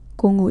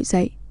Cô ngồi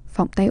dậy,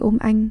 vòng tay ôm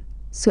anh,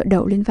 dựa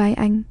đầu lên vai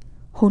anh,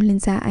 hôn lên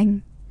da anh.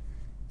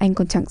 Anh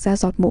còn chẳng ra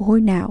giọt mồ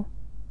hôi nào.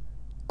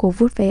 Cô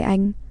vuốt ve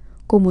anh.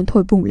 Cô muốn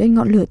thổi bùng lên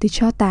ngọn lửa từ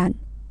tro tàn.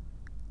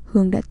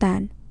 Hương đã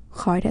tàn,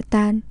 khói đã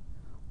tan.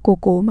 Cô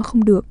cố mà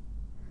không được.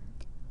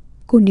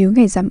 Cô níu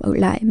ngày rằm ở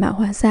lại mà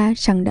hóa ra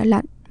trăng đã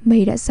lặn,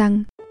 mây đã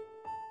giăng.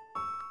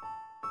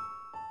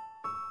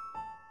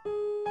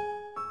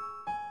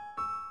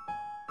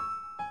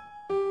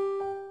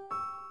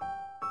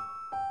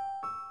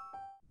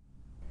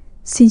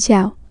 Xin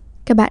chào,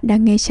 các bạn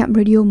đang nghe Trạm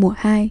Radio mùa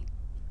 2.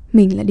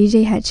 Mình là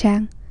DJ Hà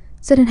Trang,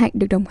 rất hân hạnh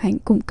được đồng hành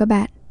cùng các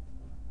bạn.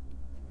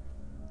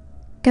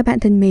 Các bạn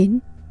thân mến,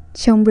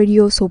 trong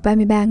radio số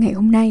 33 ngày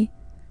hôm nay,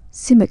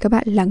 xin mời các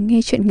bạn lắng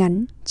nghe truyện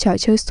ngắn Trò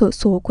chơi xổ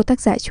số của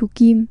tác giả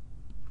ChuKim.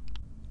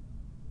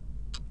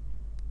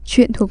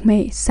 Truyện thuộc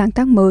mẻ sáng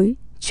tác mới,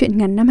 truyện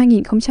ngắn năm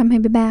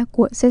 2023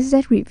 của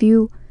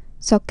S2E33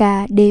 do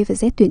K, D và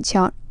Z tuyển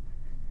chọn.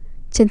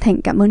 Chân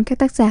thành cảm ơn các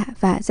tác giả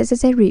và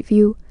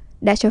S2E33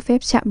 đã cho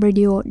phép Trạm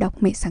Radio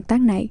đọc mẻ sáng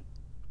tác này.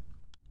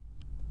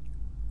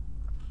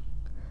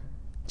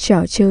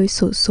 Trò chơi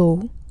xổ số.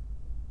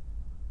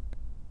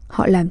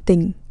 Họ làm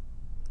tình.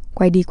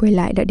 Quay đi quay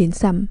lại đã đến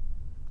rằm.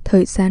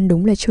 Thời gian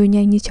đúng là trôi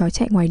nhanh như chó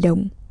chạy ngoài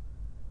đồng.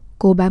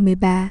 Cô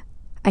 33,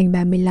 anh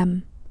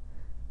 35.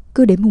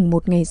 Cứ đến mùng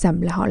 1 ngày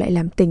rằm là họ lại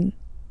làm tình.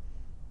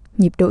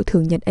 Nhịp độ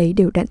thường nhật ấy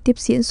đều đặn tiếp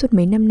diễn suốt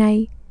mấy năm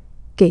nay,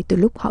 kể từ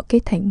lúc họ kết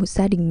thành một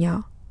gia đình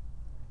nhỏ.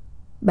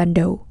 Ban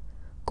đầu,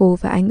 cô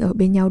và anh ở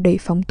bên nhau đầy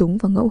phóng túng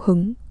và ngẫu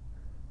hứng.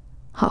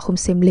 Họ không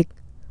xem lịch,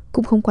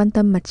 cũng không quan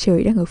tâm mặt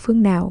trời đang ở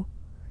phương nào.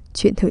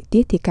 Chuyện thời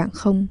tiết thì càng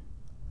không.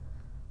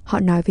 Họ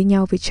nói với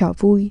nhau về trò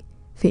vui,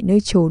 về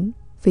nơi trốn,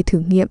 về thử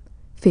nghiệm,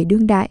 về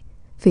đương đại,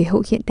 về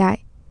hậu hiện đại,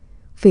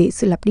 về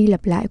sự lặp đi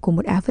lặp lại của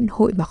một Á vận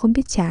hội mà không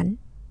biết chán.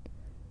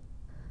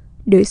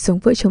 Đời sống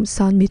vợ chồng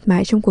son miệt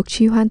mài trong cuộc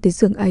truy hoan tới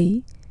giường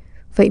ấy.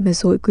 Vậy mà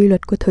rồi quy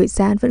luật của thời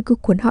gian vẫn cứ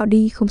cuốn họ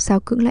đi, không sao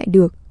cưỡng lại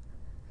được.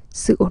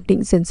 Sự ổn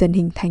định dần dần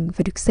hình thành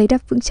và được xây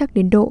đắp vững chắc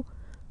đến độ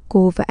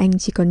cô và anh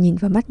chỉ còn nhìn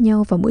vào mắt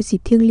nhau vào mỗi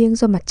dịp thiêng liêng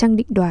do mặt trăng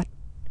định đoạt.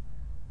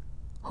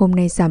 Hôm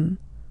nay rằm,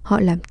 họ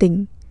làm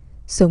tình,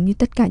 giống như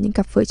tất cả những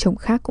cặp vợ chồng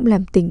khác cũng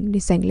làm tình để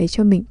giành lấy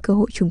cho mình cơ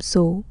hội trùng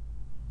số.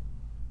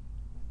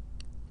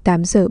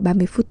 8 giờ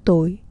 30 phút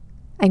tối,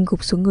 anh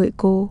gục xuống người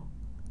cô.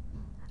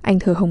 Anh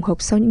thở hồng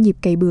hộc sau những nhịp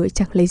cày bừa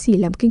chẳng lấy gì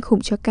làm kinh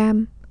khủng cho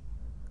cam.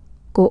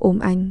 Cô ôm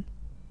anh,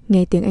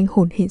 nghe tiếng anh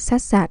hổn hển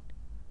sát sạt.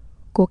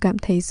 Cô cảm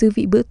thấy dư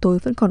vị bữa tối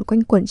vẫn còn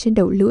quanh quẩn trên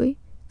đầu lưỡi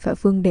và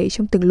vương đầy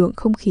trong từng luồng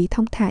không khí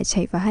thong thả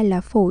chảy vào hai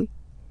lá phổi.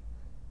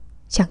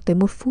 Chẳng tới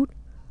 1 phút,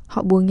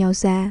 họ buông nhau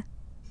ra.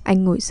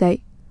 Anh ngồi dậy,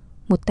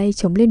 một tay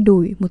chống lên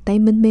đùi, một tay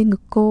mân mê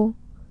ngực cô.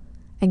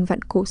 Anh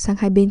vặn cổ sang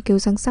hai bên kêu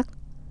răng rắc.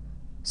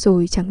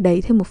 Rồi chẳng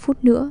đầy thêm 1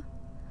 phút nữa,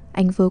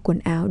 anh vơ quần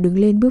áo đứng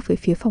lên bước về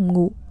phía phòng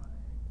ngủ,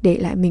 để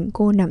lại mình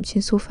cô nằm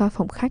trên sofa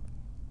phòng khách.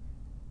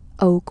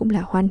 Âu cũng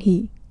là hoan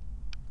hỉ.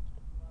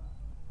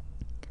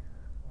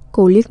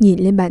 Cô liếc nhìn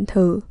lên bàn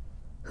thờ.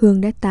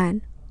 Hương đã tàn,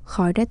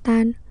 khói đã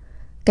tan.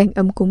 Cảnh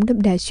ấm cúng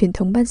đậm đà truyền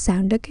thống ban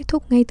sáng đã kết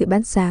thúc ngay từ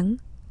ban sáng.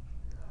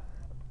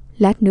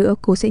 Lát nữa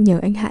cô sẽ nhờ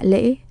anh hạ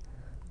lễ.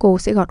 Cô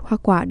sẽ gọt hoa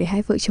quả để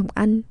hai vợ chồng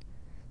ăn,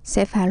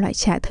 sẽ pha loại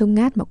trà thơm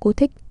ngát mà cô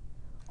thích,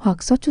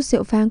 hoặc rót chút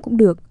rượu vang cũng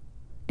được,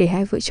 để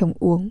hai vợ chồng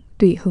uống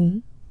tùy hứng.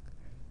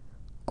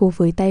 Cô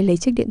với tay lấy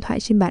chiếc điện thoại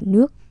trên bàn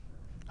nước.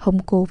 Hông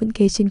cô vẫn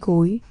kê trên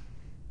gối.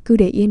 Cứ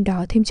để yên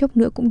đó thêm chốc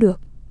nữa cũng được.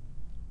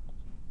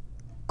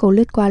 Cô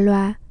lướt qua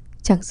loa,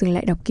 chẳng dừng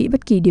lại đọc kỹ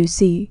bất kỳ điều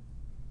gì.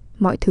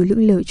 Mọi thứ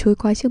lững lờ trôi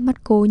qua trước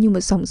mắt cô như một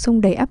dòng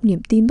sông đầy ắp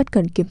niềm tin bất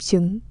cần kiểm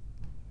chứng.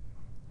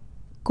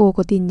 Cô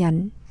có tin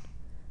nhắn.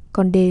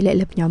 Con D lại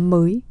lập nhóm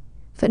mới,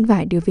 vẫn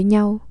vài đứa với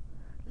nhau.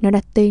 Nó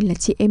đặt tên là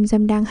chị em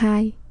Dăm Đang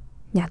 2.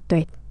 Nhạt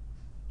tuẹt.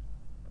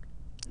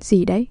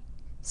 Gì đấy?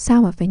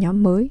 Sao mà phải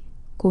nhóm mới?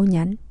 Cô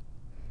nhắn.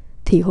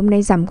 Thì hôm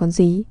nay rằm còn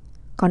gì.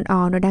 Con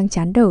O nó đang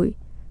chán đời,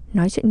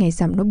 nói chuyện ngày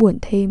rằm nó buồn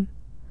thêm.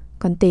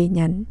 Con T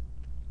nhắn.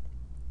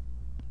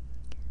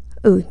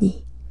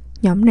 Nhỉ,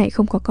 nhóm này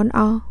không có con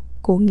O.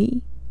 Cô nghĩ.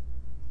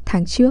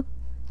 Tháng trước,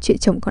 chuyện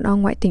chồng con O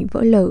ngoại tình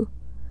vỡ lở.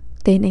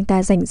 Tên anh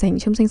ta rành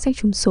trong danh sách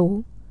trúng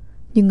số.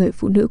 Nhưng người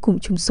phụ nữ cùng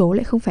trúng số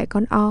lại không phải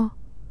con O.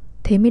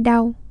 Thế mới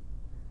đau.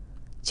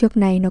 Trước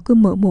này nó cứ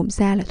mở mồm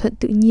ra là thuận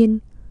tự nhiên,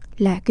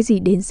 là cái gì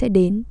đến sẽ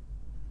đến.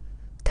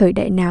 Thời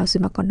đại nào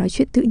rồi mà còn nói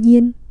chuyện tự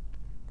nhiên.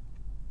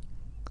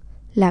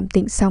 Làm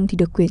tình xong thì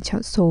được quyền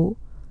chọn số.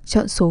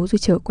 Chọn số rồi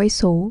chờ quay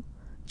số.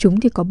 Trúng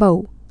thì có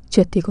bầu,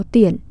 trượt thì có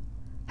tiền.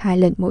 2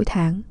 lần mỗi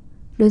tháng.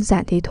 Đơn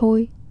giản thế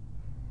thôi.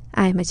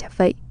 Ai mà chả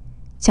vậy.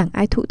 Chẳng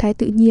ai thụ thai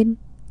tự nhiên,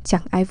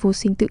 chẳng ai vô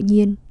sinh tự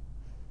nhiên.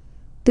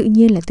 Tự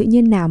nhiên là tự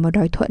nhiên nào mà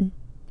đòi thuận.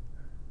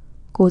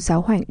 Cô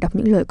giáo hoảnh đọc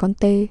những lời con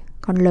T,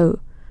 con L,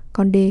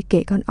 con D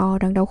kể con O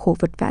đang đau khổ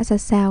vật vã ra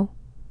sao.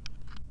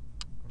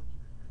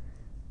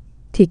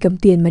 Thì cầm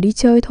tiền mà đi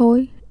chơi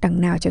thôi,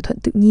 đằng nào chả thuận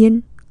tự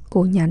nhiên.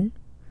 Cô nhắn.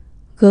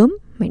 Gớm,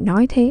 mày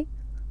nói thế.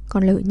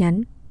 Con L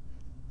nhắn.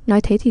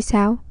 Nói thế thì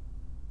sao?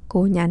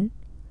 Cô nhắn.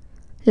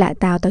 Lạ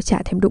tao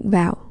chả thèm đụng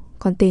vào.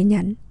 Con T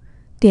nhắn.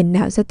 Tiền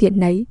nào ra tiền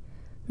nấy.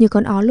 Như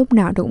con ó lúc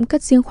nào nó cũng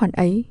cất riêng khoản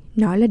ấy,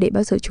 nói là để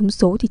bao giờ trúng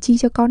số thì chi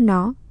cho con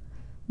nó.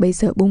 Bây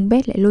giờ bung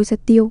bét lại lôi ra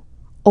tiêu.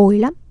 Ôi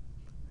lắm.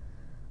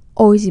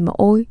 Ôi gì mà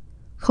ôi,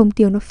 không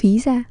tiêu nó phí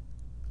ra.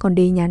 Còn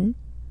Đê nhắn.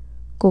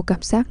 Cô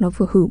cảm giác nó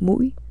vừa hử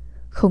mũi.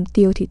 Không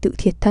tiêu thì tự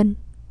thiệt thân.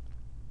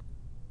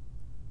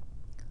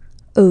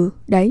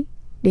 Đấy,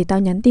 để tao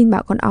nhắn tin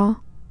bảo con O.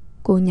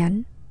 Cô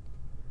nhắn.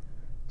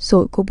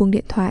 Rồi cô buông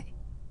điện thoại.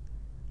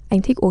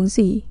 Anh thích uống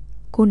gì?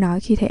 Cô nói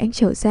khi thấy anh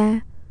trở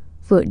ra,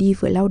 vừa đi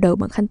vừa lau đầu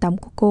bằng khăn tắm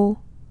của cô.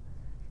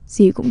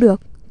 Gì cũng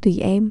được, tùy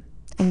em.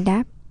 Anh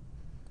đáp.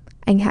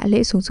 Anh hạ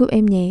lễ xuống giúp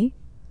em nhé.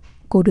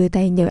 Cô đưa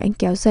tay nhờ anh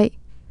kéo dậy,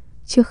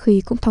 trước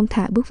khi cũng thong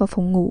thả bước vào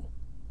phòng ngủ.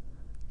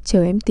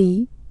 Chờ em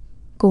tí,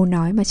 cô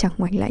nói mà chẳng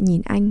ngoảnh lại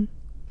nhìn anh.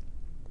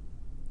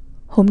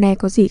 Hôm nay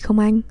có gì không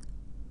anh?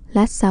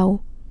 Lát sau,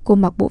 cô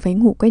mặc bộ váy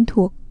ngủ quen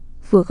thuộc,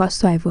 vừa gọt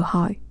xoài vừa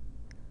hỏi.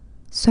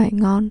 Xoài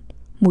ngon,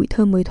 mùi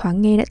thơm mới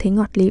thoáng nghe đã thấy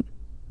ngọt lịm.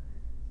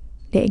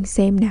 Để anh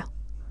xem nào.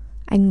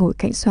 Anh ngồi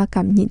cạnh xoa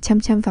cằm nhìn chăm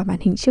chăm vào màn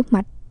hình trước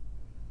mặt.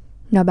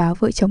 Nó báo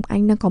vợ chồng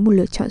anh đang có một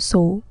lượt chọn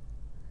số.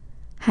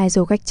 Hai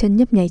dấu gạch chân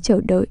nhấp nháy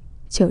chờ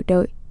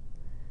đợi.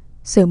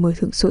 Giờ mở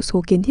thử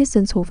số kiến thiết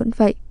dân số vẫn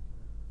vậy.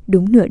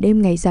 Đúng nửa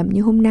đêm ngày rằm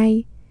như hôm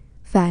nay,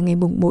 và ngày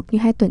mùng 1 như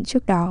 2 tuần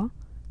trước đó,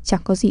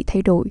 chẳng có gì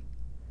thay đổi.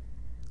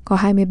 Có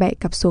 27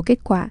 cặp số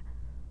kết quả,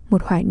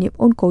 một hoài niệm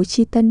ôn cố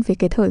tri tân về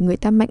cái thời người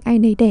ta mạnh ai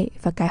nấy đẻ,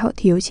 và cái họ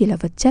thiếu chỉ là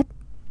vật chất.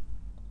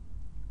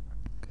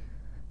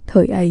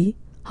 Thời ấy,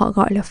 họ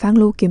gọi là phang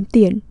lô kiếm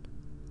tiền.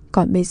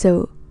 Còn bây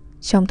giờ,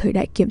 trong thời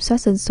đại kiểm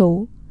soát dân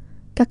số,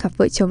 các cặp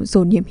vợ chồng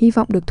dồn niềm hy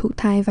vọng được thụ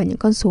thai vào những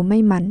con số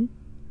may mắn.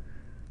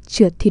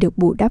 Trượt thì được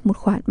bù đắp một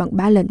khoản bằng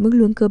 3 lần mức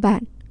lương cơ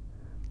bản.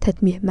 Thật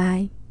mỉa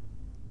mai.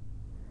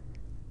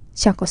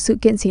 Chẳng có sự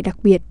kiện gì đặc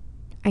biệt,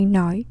 anh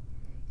nói.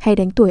 Hay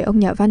đánh tuổi ông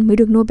nhà văn mới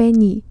được Nobel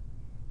nhỉ?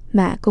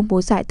 Mà công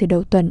bố giải từ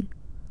đầu tuần.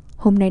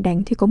 Hôm nay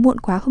đánh thì có muộn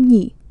quá không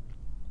nhỉ?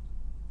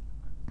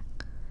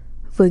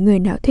 Với người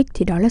nào thích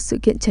thì đó là sự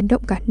kiện chấn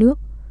động cả nước,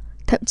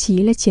 thậm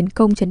chí là chiến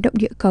công chấn động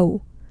địa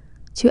cầu.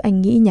 Chứ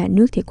anh nghĩ nhà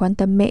nước thì quan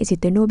tâm mẹ gì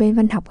tới Nobel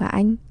văn học hả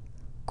anh?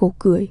 Cô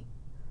cười.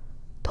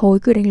 Thôi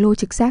cứ đánh lô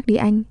trực giác đi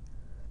anh.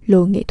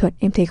 Lô nghệ thuật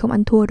em thấy không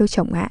ăn thua đâu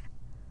chồng ạ.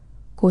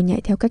 Cô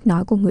nhảy theo cách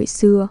nói của người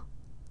xưa.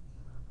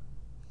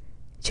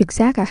 Trực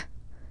giác à?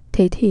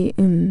 Thế thì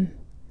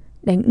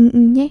đánh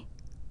nhé.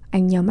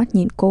 Anh nhíu mắt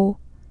nhìn cô.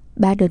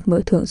 3 đợt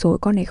mở thưởng rồi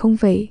con này không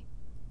về.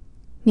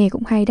 Nghe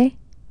cũng hay đấy.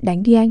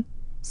 Đánh đi anh.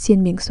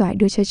 Xiên miếng xoài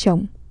đưa cho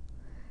chồng.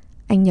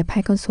 Anh nhập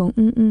 2 con số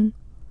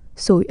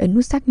rồi ấn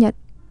nút xác nhận.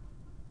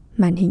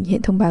 Màn hình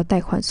hiện thông báo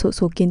tài khoản sổ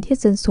số kiến thiết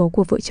dân số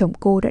của vợ chồng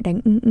cô đã đánh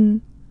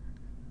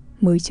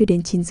Mới chưa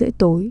đến 9 rưỡi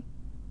tối.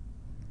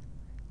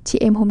 Chị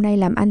em hôm nay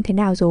làm ăn thế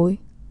nào rồi?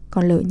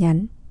 Con Lợ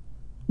nhắn.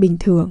 Bình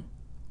thường.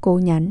 Cô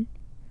nhắn.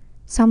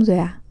 Xong rồi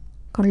à?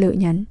 Con Lợ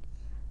nhắn.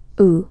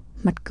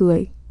 Mặt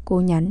cười.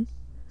 Cô nhắn.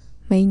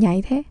 Mấy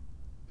nháy thế?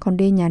 Con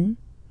Đê nhắn.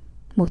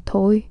 Một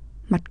thôi.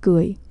 Mặt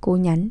cười. Cô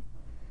nhắn.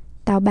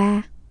 Tao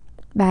 3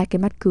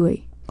 cái mặt cười.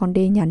 Con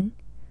Đê nhắn.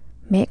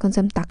 Mẹ con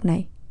dâm tặc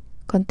này.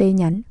 Con Tê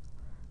nhắn.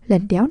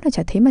 Lần đéo nào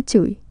chả thấy mặt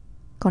chửi.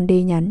 Con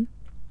Đê nhắn.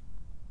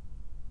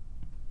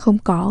 Không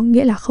có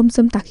nghĩa là không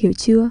dâm tặc, hiểu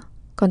chưa?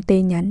 Con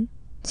Tê nhắn.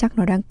 Chắc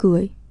nó đang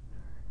cười.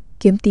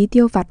 Kiếm tí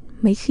tiêu vặt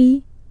mấy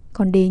khi.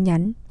 Con Đê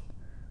nhắn.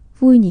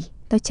 Vui nhỉ,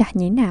 tao chả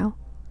nháy nào.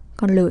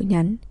 Con Lợ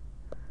nhắn.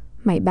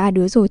 Mày 3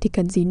 đứa rồi thì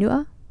cần gì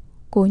nữa?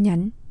 Cô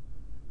nhắn.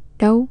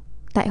 Đâu,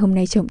 tại hôm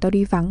nay chồng tao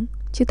đi vắng,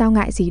 chứ tao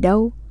ngại gì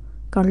đâu.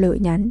 Con Lợ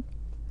nhắn.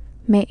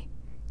 Mẹ,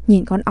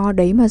 nhìn con O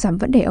đấy mà dám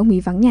vẫn để ông ý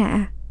vắng nhà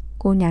à?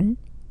 Cô nhắn.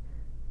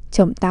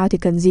 Chồng tao thì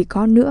cần gì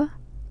con nữa.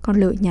 Con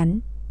Lợ nhắn.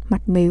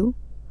 Mặt mếu.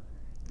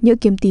 Nhỡ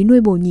kiếm tí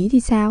nuôi bồ nhí thì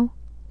sao?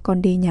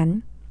 Con Đê nhắn.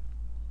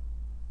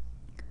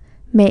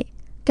 Mẹ,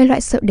 cái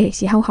loại sợ đẻ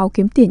chỉ hau háu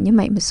kiếm tiền như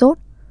mày mà sốt.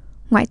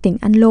 Ngoại tình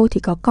ăn lô thì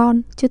có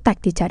con, chứ tạch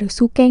thì chả được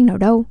xu keng nào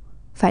đâu.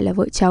 Phải là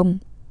vợ chồng.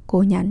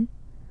 Cô nhắn.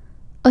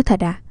 Thật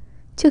à?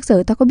 Trước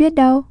giờ tao có biết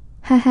đâu.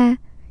 Ha ha,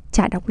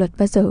 chả đọc luật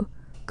bao giờ,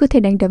 cứ thể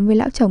đánh đấm với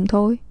lão chồng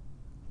thôi.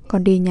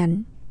 Con Đê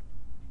nhắn.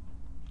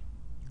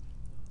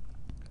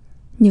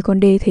 Như con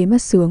Đê thế mà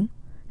sướng.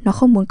 Nó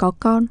không muốn có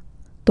con,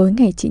 tối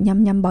ngày chỉ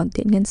nhăm bòn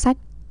tiền ngân sách.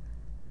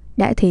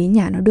 Đã thế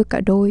nhà nó được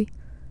cả đôi.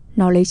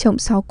 Nó lấy chồng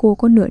sau cô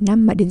có nửa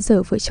năm mà đến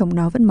giờ vợ chồng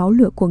nó vẫn máu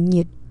lửa cuồng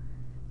nhiệt.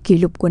 Kỷ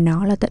lục của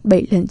nó là tận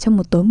 7 lần trong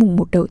một tối mùng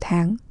 1 đầu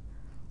tháng.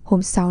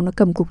 Hôm sau nó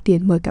cầm cục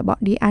tiền mời cả bọn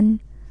đi ăn,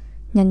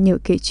 nhăn nhở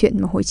kể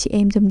chuyện mà hội chị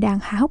em dâm đang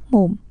há hốc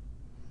mồm.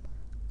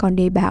 Con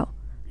Đê bảo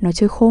nó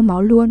chơi khô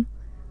máu luôn.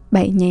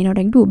 7 nháy nó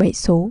đánh đủ 7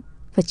 số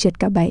và trượt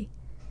cả 7.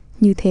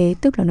 Như thế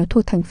tức là nó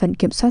thuộc thành phần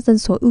kiểm soát dân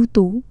số ưu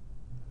tú.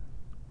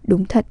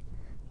 Đúng thật,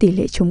 tỷ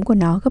lệ trúng của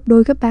nó gấp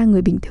đôi gấp 3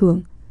 người bình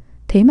thường.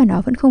 Thế mà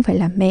nó vẫn không phải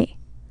làm mẹ.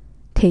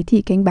 Thế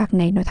thì canh bạc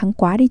này nó thắng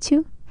quá đi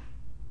chứ.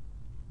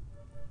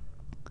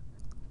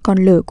 Con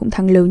Lợ cũng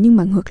thắng lớn nhưng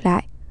mà ngược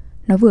lại.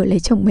 Nó vừa lấy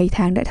chồng mấy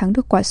tháng đã thắng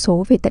được quả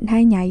số về tận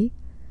 2 nháy.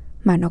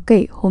 Mà nó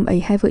kể hôm ấy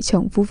hai vợ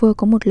chồng vu vơ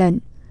có một lần.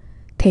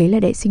 Thế là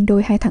để sinh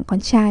đôi 2 thằng con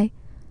trai.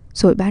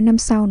 Rồi 3 năm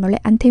sau nó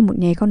lại ăn thêm một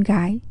nháy con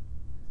gái.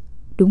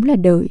 Đúng là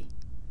đời.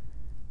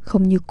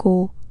 Không như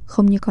cô,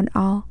 Không như con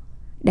O,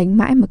 đánh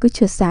mãi mà cứ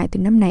trượt dài từ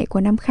năm này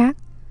qua năm khác,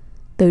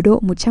 tới độ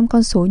 100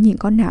 con số nhìn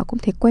con nào cũng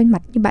thấy quen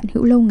mặt như bạn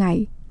hữu lâu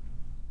ngày.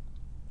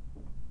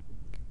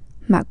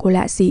 Mà cô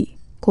lạ gì,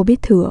 cô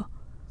biết thừa,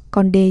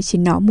 con D chỉ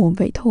nó mồm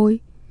vậy thôi,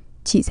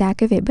 chỉ ra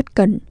cái vẻ bất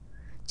cần,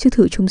 chứ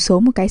thử trúng số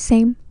một cái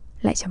xem,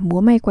 lại chẳng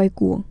múa may quay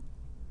cuồng.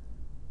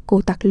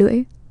 Cô tặc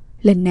lưỡi,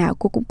 lần nào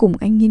cô cũng cùng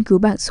anh nghiên cứu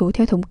bảng số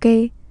theo thống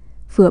kê,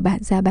 vừa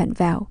bản ra bản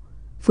vào,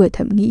 vừa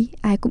thầm nghĩ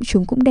ai cũng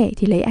trúng cũng đẻ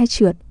thì lấy ai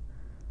trượt.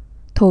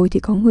 Thôi thì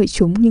có người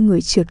trúng nhưng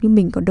người trượt như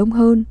mình còn đông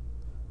hơn.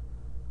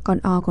 Con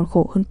O còn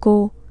khổ hơn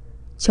cô,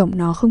 chồng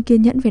nó không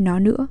kiên nhẫn với nó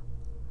nữa.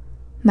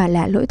 Mà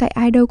lạ lỗi tại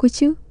ai đâu cơ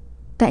chứ,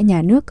 tại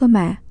nhà nước cơ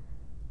mà,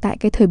 tại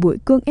cái thời buổi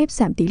cưỡng ép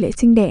giảm tỷ lệ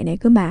sinh đẻ này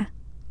cơ mà.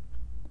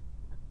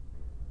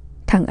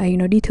 Thằng ấy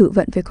nó đi thử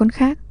vận với con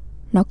khác,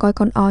 nó coi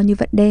con O như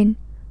vận đen,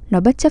 nó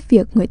bất chấp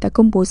việc người ta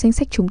công bố danh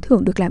sách trúng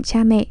thưởng được làm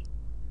cha mẹ.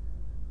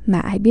 Mà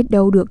ai biết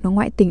đâu được nó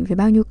ngoại tình với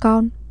bao nhiêu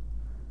con.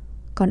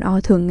 Con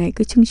O thường ngày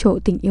cứ trưng trổ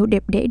tình yêu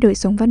đẹp đẽ đời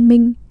sống văn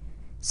minh,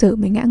 giờ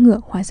mới ngã ngửa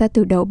hóa ra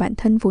từ đầu bản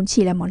thân vốn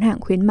chỉ là món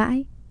hàng khuyến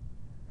mãi.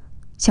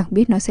 Chẳng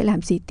biết nó sẽ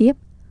làm gì tiếp,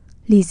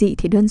 ly dị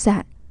thì đơn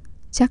giản,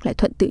 chắc lại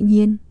thuận tự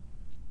nhiên.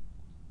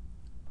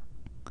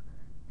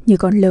 Như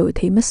con lở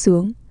thấy mất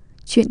sướng,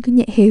 chuyện cứ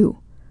nhẹ hều,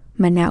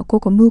 mà nào cô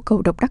có mưu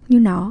cầu độc đắc như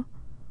nó.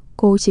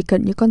 Cô chỉ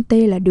cần như con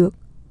Tê là được,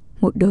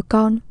 một đứa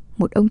con,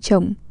 một ông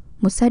chồng,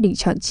 một gia đình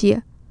trọn trịa.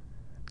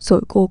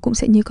 Rồi cô cũng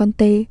sẽ như con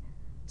Tê,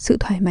 sự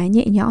thoải mái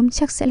nhẹ nhõm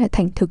chắc sẽ là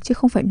thành thực chứ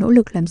không phải nỗ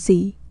lực làm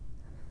gì.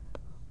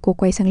 Cô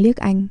quay sang liếc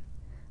anh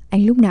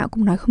lúc nào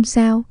cũng nói không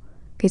sao,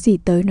 cái gì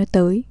tới nó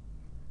tới.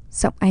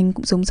 Giọng anh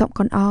cũng giống giọng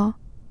con O,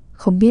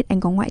 không biết anh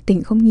có ngoại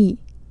tình không nhỉ?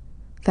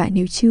 Và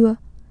nếu chưa,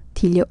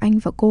 thì liệu anh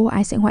và cô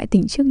ai sẽ ngoại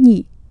tình trước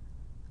nhỉ?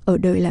 Ở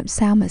đời làm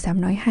sao mà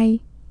dám nói hay.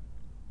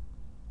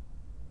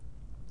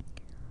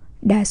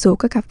 Đa số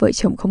các cặp vợ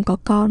chồng không có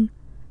con,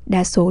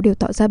 đa số đều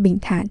tỏ ra bình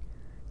thản,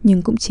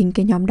 nhưng cũng chính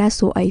cái nhóm đa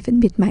số ấy vẫn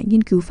miệt mài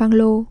nghiên cứu phang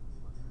lô.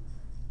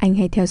 Anh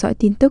hay theo dõi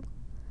tin tức,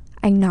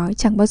 anh nói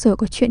chẳng bao giờ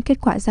có chuyện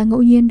kết quả ra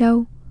ngẫu nhiên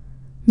đâu.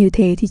 Như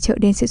thế thì chợ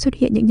đen sẽ xuất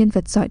hiện những nhân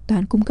vật giỏi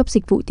toán cung cấp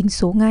dịch vụ tính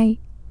số ngay.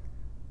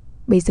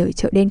 Bây giờ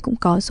chợ đen cũng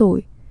có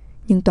rồi,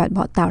 nhưng toàn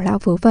bọn tào lao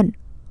vớ vẩn,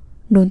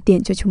 nôn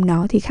tiền cho chúng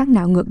nó thì khác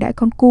nào ngược đãi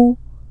con cu.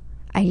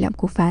 Anh làm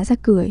cô phá ra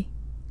cười.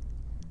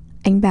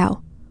 Anh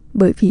bảo,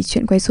 bởi vì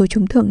chuyện quay số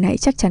trúng thưởng này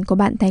chắc chắn có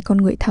bàn tay con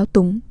người thao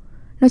túng,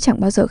 nó chẳng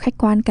bao giờ khách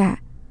quan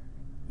cả.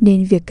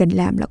 Nên việc cần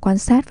làm là quan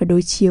sát và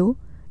đối chiếu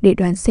để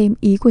đoán xem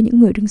ý của những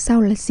người đứng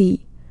sau là gì.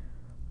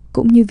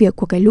 Cũng như việc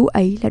của cái lũ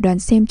ấy là đoán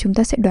xem chúng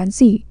ta sẽ đoán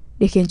gì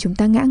để khiến chúng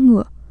ta ngã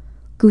ngửa.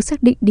 Cứ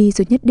xác định đi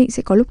rồi nhất định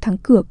sẽ có lúc thắng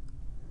cược.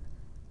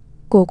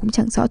 Cô cũng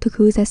chẳng rõ thực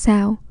hư ra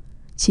sao,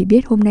 chỉ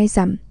biết hôm nay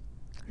rằm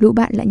lũ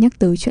bạn lại nhắc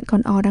tới chuyện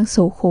con O đang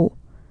xấu khổ,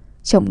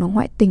 chồng nó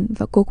ngoại tình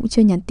và cô cũng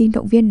chưa nhắn tin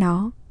động viên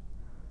nó.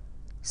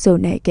 Giờ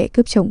này kẻ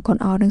cướp chồng con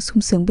O đang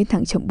sung sướng bên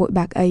thằng chồng bội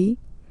bạc ấy.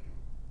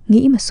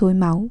 Nghĩ mà sôi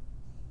máu.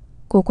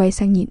 Cô quay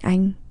sang nhìn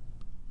anh.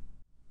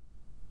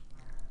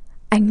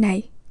 Anh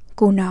này,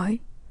 cô nói.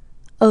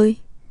 Ơi,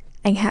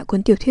 anh hạ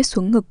cuốn tiểu thuyết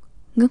xuống ngực,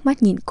 ngước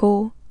mắt nhìn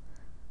cô.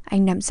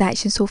 Anh nằm dại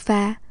trên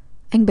sofa,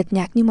 anh bật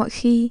nhạc như mọi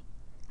khi.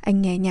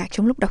 Anh nghe nhạc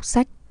trong lúc đọc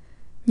sách,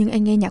 nhưng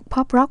anh nghe nhạc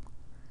pop rock.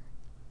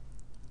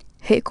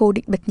 Hễ cô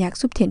định bật nhạc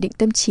giúp thiền định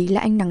tâm trí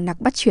là anh nằng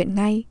nặc bắt chuyện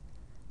ngay.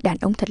 Đàn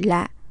ông thật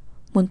lạ,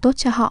 muốn tốt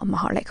cho họ mà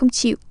họ lại không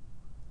chịu.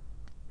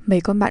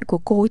 Mấy con bạn của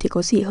cô thì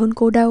có gì hơn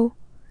cô đâu,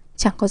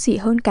 chẳng có gì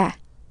hơn cả.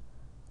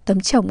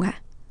 Tấm chồng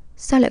à?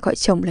 Sao lại gọi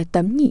chồng là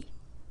tấm nhỉ?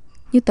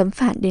 Như tấm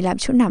phản để làm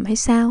chỗ nằm hay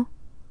sao?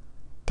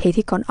 Thế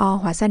thì con O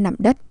hóa ra nằm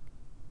đất.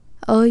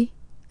 Ơi,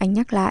 anh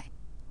nhắc lại.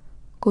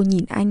 Cô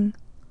nhìn anh,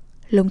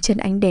 lông chân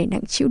anh đè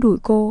nặng chịu đùi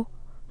cô,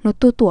 nó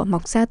tua tủa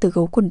mọc ra từ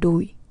gấu quần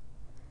đùi.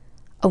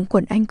 Ống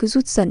quần anh cứ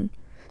rút dần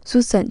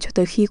cho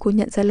tới khi cô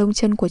nhận ra lông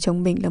chân của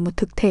chồng mình là một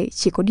thực thể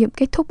chỉ có điểm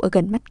kết thúc ở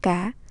gần mắt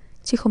cá,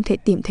 chứ không thể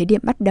tìm thấy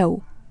điểm bắt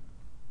đầu.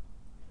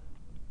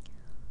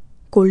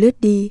 Cô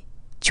lướt đi,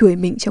 chuỗi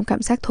mình trong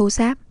cảm giác thô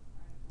ráp.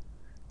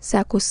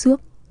 Da cô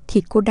xước,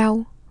 thịt cô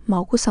đau,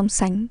 máu cô sóng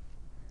sánh.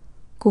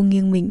 Cô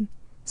nghiêng mình,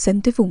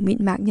 dấn tới vùng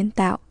mịn màng nhân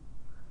tạo.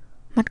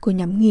 Mắt cô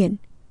nhắm nghiền,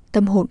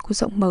 tâm hồn cô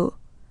rộng mở.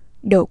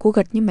 Đầu cô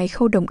gật như máy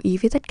khâu đồng ý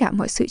với tất cả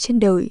mọi sự trên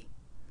đời.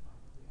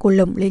 Cô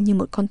lồng lên như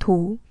một con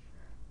thú.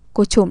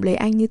 Cô chồm lấy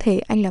anh như thể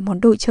anh là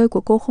món đồ chơi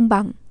của cô không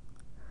bằng.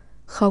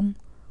 Không,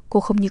 cô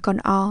không như con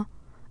O.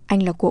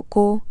 Anh là của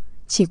cô,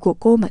 chỉ của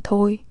cô mà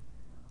thôi.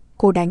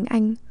 Cô đánh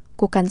anh,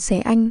 cô cắn xé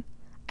anh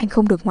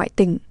không được ngoại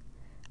tình.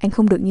 Anh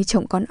không được như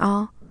chồng con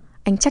O.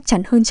 Anh chắc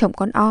chắn hơn chồng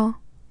con O.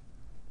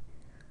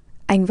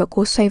 Anh và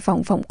cô xoay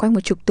vòng vòng quanh một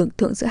trục tưởng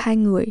tượng giữa hai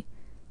người,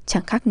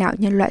 chẳng khác nào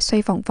nhân loại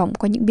xoay vòng vòng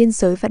qua những biên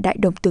giới và đại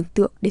đồng tưởng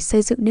tượng để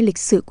xây dựng nên lịch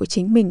sử của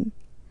chính mình.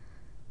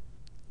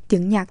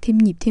 Tiếng nhạc thêm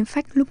nhịp thêm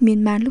phách, lúc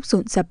miên man lúc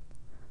dồn dập.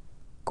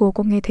 Cô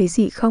có nghe thấy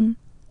gì không?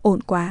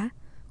 Ổn quá,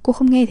 cô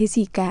không nghe thấy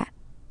gì cả.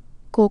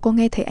 Cô có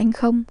nghe thấy anh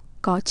không?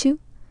 Có chứ.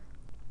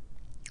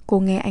 Cô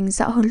nghe anh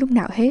rõ hơn lúc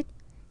nào hết.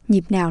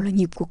 Nhịp nào là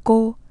nhịp của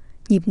cô,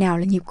 nhịp nào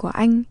là nhịp của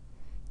anh.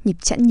 Nhịp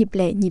chẵn, nhịp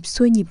lẻ, nhịp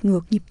xuôi, nhịp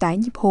ngược, nhịp tái,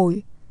 nhịp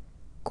hồi.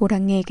 Cô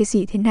đang nghe cái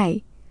gì thế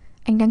này?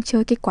 Anh đang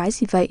chơi cái quái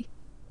gì vậy?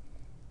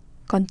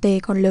 Con T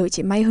con L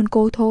chỉ may hơn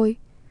cô thôi,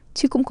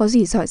 chứ cũng có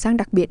gì giỏi giang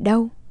đặc biệt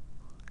đâu.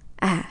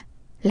 À,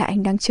 là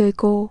anh đang chơi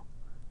cô.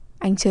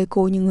 Anh chơi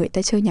cô như người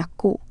ta chơi nhạc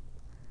cụ.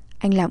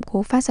 Anh làm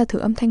cô phát ra thứ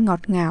âm thanh ngọt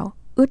ngào,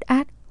 ướt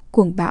át,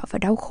 cuồng bạo và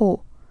đau khổ.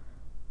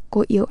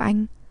 Cô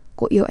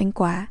yêu anh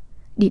quá.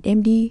 Địt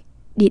em đi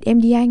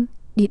anh,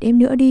 địt em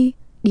nữa đi,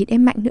 địt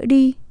em mạnh nữa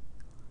đi.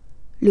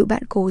 Lũ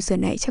bạn cô giờ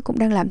này chắc cũng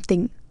đang làm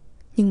tình,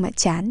 nhưng mà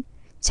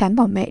chán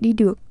bỏ mẹ đi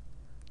được.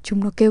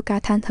 Chúng nó kêu ca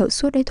than thở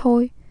suốt đấy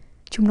thôi.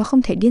 Chúng nó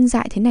không thể điên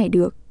dại thế này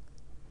được.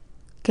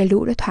 Cái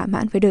lũ đã thỏa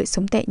mãn với đời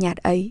sống tệ nhạt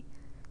ấy.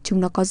 Chúng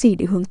nó có gì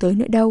để hướng tới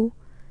nữa đâu.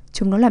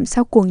 Chúng nó làm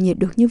sao cuồng nhiệt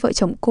được như vợ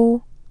chồng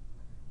cô.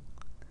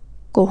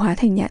 Cô hóa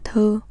thành nhà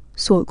thơ,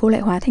 rồi cô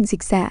lại hóa thành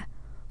dịch giả.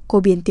 Cô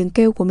biến tiếng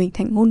kêu của mình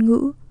thành ngôn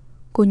ngữ.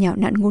 Cô nhào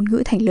nặn ngôn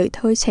ngữ thành lời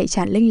thơ chảy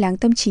tràn lênh láng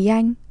tâm trí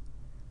anh.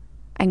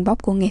 Anh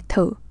bóp cô nghẹt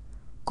thở.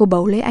 Cô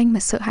bấu lấy anh mà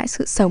sợ hãi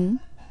sự sống.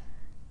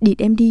 Địt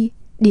em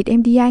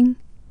đi anh.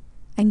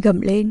 Anh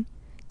gầm lên.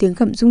 Tiếng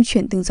gầm rung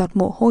chuyển từng giọt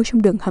mồ hôi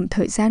trong đường hầm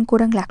thời gian cô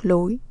đang lạc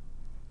lối.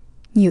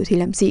 Nhiều thì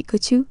làm gì cơ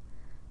chứ?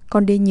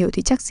 Con đê nhiều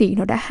thì chắc gì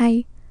nó đã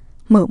hay.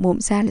 Mở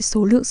mồm ra là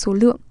số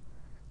lượng.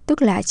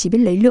 Tức là chỉ biết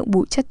lấy lượng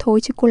bụi chất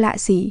thôi chứ cô lạ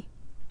gì.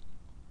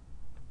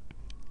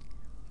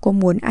 Cô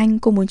muốn anh,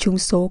 cô muốn trúng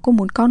số, cô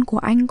muốn con của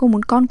anh, cô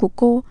muốn con của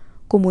cô.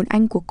 Cô muốn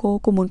anh của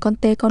cô muốn con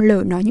T con L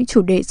nói những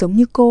chủ đề giống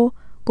như cô.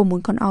 Cô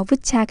muốn con O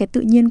vứt cha cái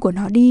tự nhiên của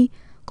nó đi.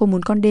 Cô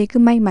muốn con D cứ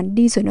may mắn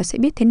đi rồi nó sẽ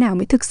biết thế nào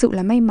mới thực sự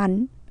là may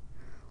mắn.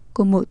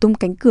 Cô mở tung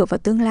cánh cửa vào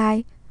tương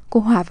lai. Cô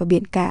hòa vào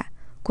biển cả.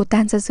 Cô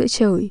tan ra giữa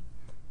trời.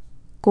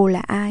 Cô là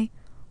ai?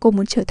 Cô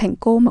muốn trở thành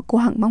cô mà cô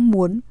hằng mong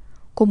muốn.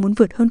 Cô muốn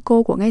vượt hơn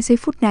cô của ngay giây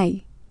phút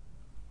này.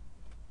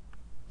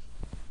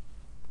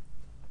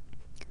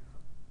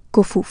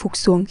 Cô phủ phục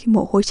xuống khi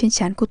mồ hôi trên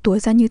trán cô túa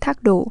ra như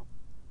thác đổ.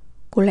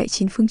 Cô lạy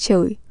 9 phương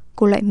trời.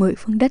 Cô lạy 10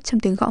 phương đất trong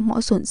tiếng gõ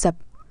mõ dồn dập.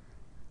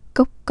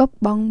 Cốc cốc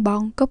bong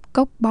bong, cốc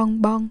cốc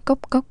bong bong, cốc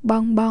cốc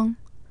bong bong.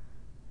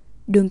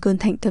 Đường cơn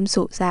thành tâm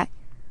sổ dại.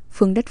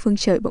 Phương đất phương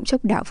trời bỗng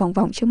chốc đảo vòng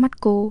vòng trước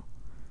mắt cô.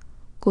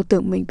 Cô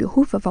tưởng mình bị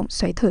hút vào vòng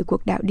xoáy thời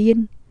cuộc đảo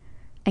điên.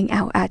 Anh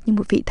ảo ạt như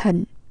một vị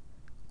thần.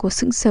 Cô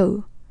sững sờ.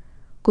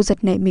 Cô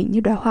giật nảy mình như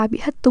đóa hoa bị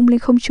hất tung lên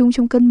không trung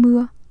trong cơn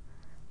mưa.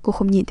 Cô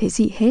không nhìn thấy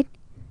gì hết.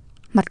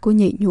 Mặt cô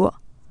nhảy nhụa.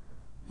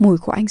 Mùi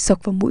của anh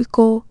sộc vào mũi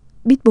cô,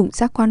 bít bủng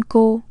giác quan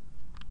cô.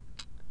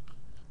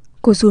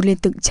 Cô run lên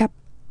từng chập.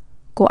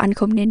 Cô ăn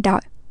không nên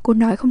đọi, cô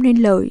nói không nên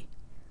lời.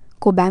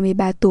 Cô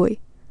 33 tuổi,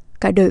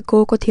 cả đời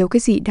cô có thiếu cái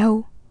gì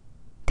đâu.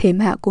 Thế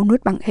mà cô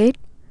nuốt bằng hết.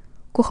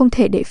 Cô không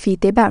thể để phí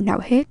tế bào nào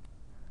hết.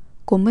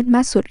 Cô mất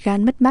mát ruột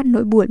gan, mất mát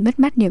nỗi buồn, mất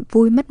mát niềm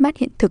vui, mất mát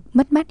hiện thực,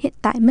 mất mát hiện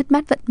tại, mất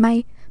mát vận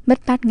may, mất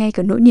mát ngay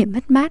cả nỗi niềm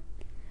mất mát.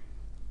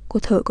 Cô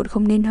thở còn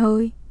không nên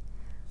hơi.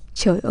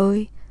 Trời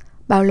ơi,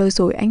 bao lâu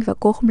rồi anh và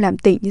cô không làm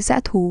tỉnh như dã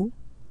thú.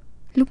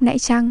 Lúc nãy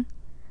chăng?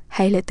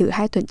 Hay là từ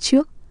 2 tuần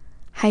trước?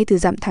 Hay từ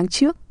dặm tháng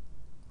trước?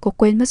 Cô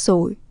quên mất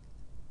rồi.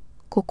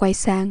 Cô quay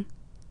sang.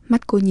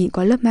 Mắt cô nhìn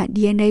qua lớp màng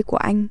DNA của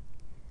anh.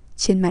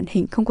 Trên màn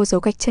hình không có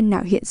dấu gạch chân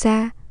nào hiện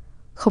ra.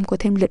 Không có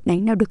thêm lượt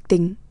đánh nào được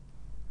tính.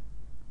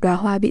 Đóa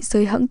hoa bị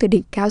rơi hẫng từ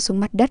đỉnh cao xuống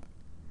mặt đất.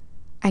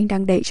 Anh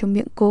đang đẩy trong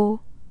miệng cô.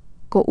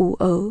 Cô ú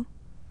ớ.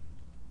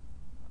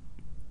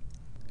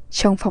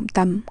 Trong phòng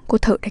tắm, cô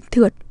thở đánh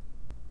thượt.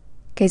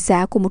 Cái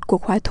giá của một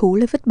cuộc hóa thú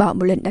là vứt bỏ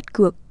một lần đặt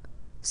cược.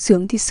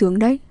 Sướng thì sướng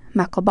đấy,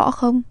 mà có bỏ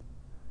không?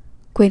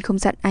 Quên không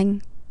dặn anh,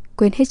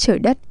 quên hết trời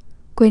đất,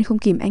 quên không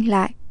kìm anh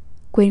lại,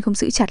 quên không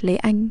giữ chặt lấy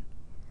anh.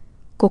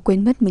 Cô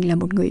quên mất mình là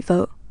một người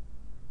vợ.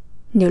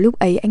 Nếu lúc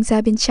ấy anh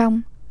ra bên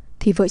trong,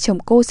 thì vợ chồng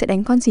cô sẽ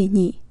đánh con gì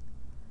nhỉ?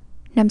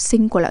 Năm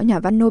sinh của lão nhà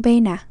văn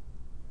Nobel à?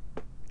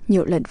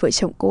 Nhiều lần vợ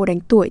chồng cô đánh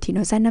tuổi thì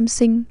nó ra năm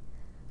sinh.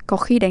 Có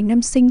khi đánh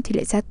năm sinh thì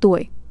lại ra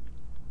tuổi.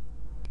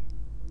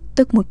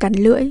 Tức một cắn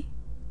lưỡi.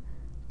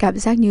 Cảm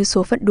giác như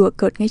số phận đùa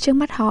cợt ngay trước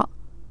mắt họ,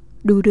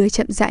 đu đưa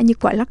chậm rãi như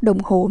quả lắc đồng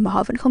hồ mà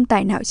họ vẫn không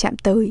tài nào chạm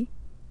tới.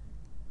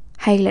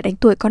 Hay là đánh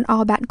tuổi con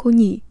O bạn cô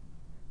nhỉ?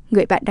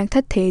 Người bạn đang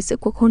thất thế giữa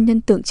cuộc hôn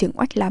nhân tưởng chừng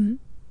oách lắm.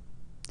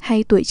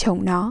 Hay tuổi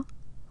chồng nó.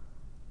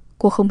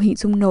 Cô không hình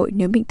dung nổi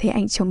nếu mình thấy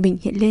ảnh chồng mình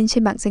hiện lên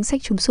trên bảng danh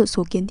sách trúng sổ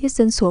số kiến thiết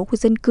dân số của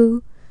dân cư,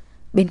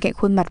 bên cạnh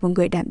khuôn mặt một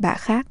người đàn bà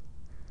khác.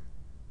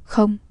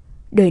 Không,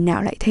 đời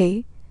nào lại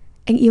thế.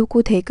 Anh yêu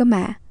cô thế cơ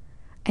mà.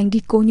 Anh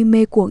đi cô như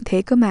mê cuồng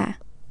thế cơ mà.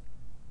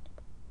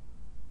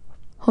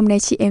 Hôm nay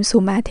chị em số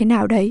má thế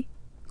nào đấy?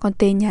 Con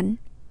Tê nhắn.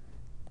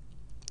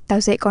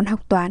 Tao dạy con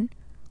học toán,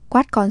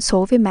 quát con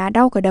số với má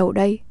đau cả đầu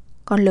đây.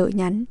 Con Lở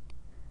nhắn.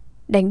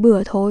 Đánh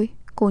bừa thôi,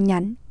 cô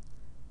nhắn.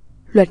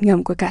 Luật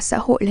ngầm của cả xã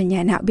hội là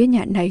nhà nào biết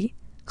nhà nấy,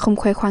 không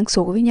khoe khoang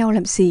số với nhau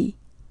làm gì.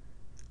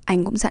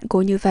 Anh cũng dặn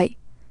cô như vậy.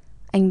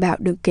 Anh bảo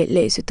đừng kể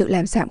lể rồi tự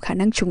làm giảm khả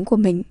năng trúng của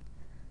mình.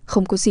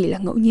 Không có gì là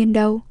ngẫu nhiên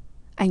đâu.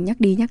 Anh nhắc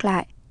đi nhắc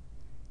lại.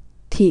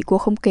 Thì cô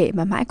không kể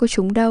mà mãi có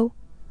trúng đâu.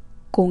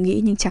 Cô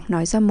nghĩ nhưng chẳng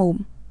nói ra mồm.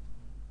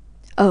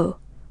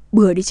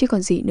 Bừa đi chứ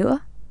còn gì nữa.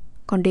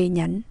 Con Đê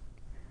nhắn.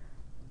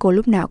 Cô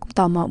lúc nào cũng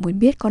tò mò muốn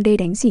biết con Đê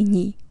đánh gì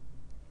nhỉ.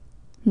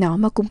 Nó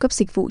mà cung cấp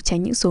dịch vụ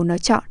tránh những số nó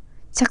chọn,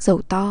 chắc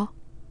giàu to.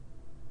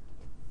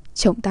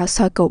 Chồng tao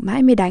soi cầu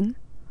mãi mới đánh.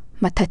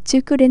 Mà thật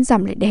chứ cứ đến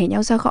rằm lại đè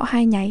nhau ra gõ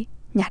 2 nháy.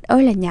 Nhạt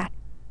ơi là nhạt.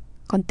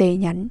 Con Tê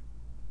nhắn.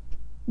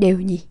 Đều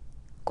nhỉ.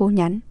 Cô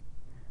nhắn.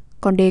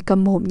 Con Đê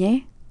câm mồm nhé.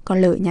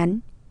 Con Lợ nhắn.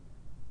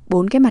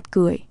 4 cái mặt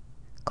cười.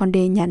 Con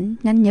Đê nhắn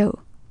nhở.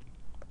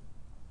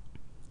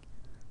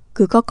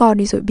 Cứ có con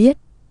đi rồi biết.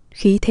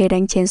 Khí thế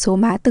đánh chén số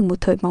má từng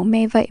một thời máu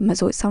me vậy mà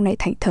rồi sau này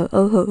thành thở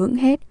ơ hở hững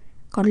hết.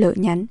 Con Lợ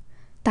nhắn.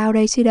 Tao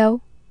đây chứ đâu.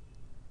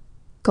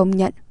 Công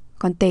nhận.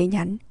 Con Tê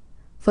nhắn.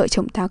 Vợ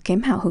chồng tao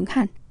kém hào hứng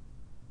hẳn.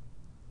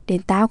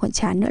 Đến tao còn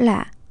chán nữa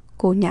là.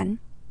 Cô nhắn.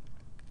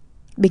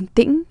 Bình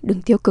tĩnh,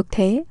 đừng tiêu cực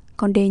thế.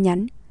 Con Đê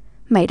nhắn.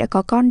 Mày đã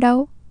có con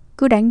đâu.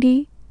 Cứ đánh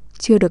đi.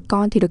 Chưa được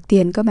con thì được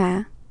tiền cơ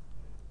mà.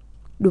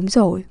 Đúng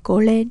rồi, cố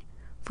lên.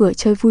 Vừa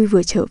chơi vui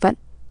vừa trở vận.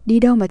 Đi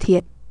đâu mà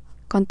thiệt.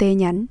 Con Tê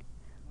nhắn.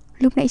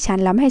 Lúc nãy chán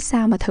lắm hay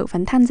sao mà thở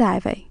vắn than dài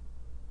vậy?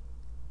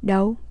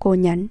 Đâu, cô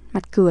nhắn,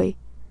 mặt cười.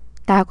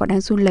 Tao còn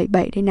đang run lẩy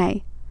bẩy đây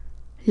này.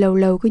 Lâu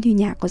lâu cứ như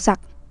nhà có giặc.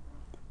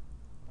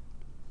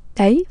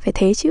 Đấy, phải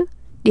thế chứ.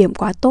 Điểm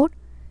quá tốt.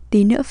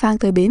 Tí nữa phang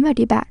tới bến vào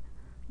đi bạn.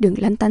 Đừng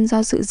lăn tăn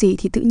do sự gì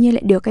thì tự nhiên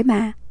lại được cái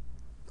mà.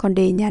 Con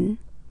Đê nhắn.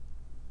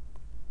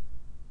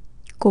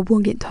 Cô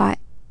buông điện thoại,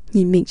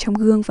 nhìn mình trong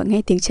gương và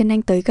nghe tiếng chân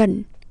anh tới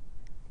gần.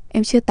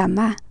 Em chưa tắm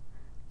à?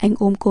 Anh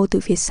ôm cô từ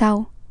phía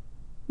sau.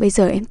 Bây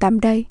giờ em tắm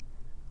đây.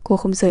 Cô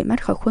không rời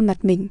mắt khỏi khuôn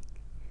mặt mình.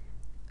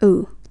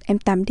 Ừ, em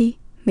tắm đi,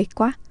 mệt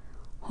quá.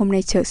 Hôm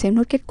nay chờ xem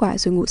nốt kết quả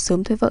rồi ngủ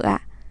sớm thôi vợ ạ.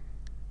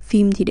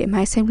 Phim thì để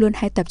mai xem luôn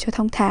 2 tập cho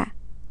thong thả.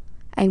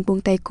 Anh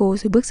buông tay cô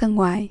rồi bước ra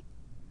ngoài.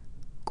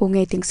 Cô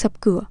nghe tiếng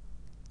sập cửa,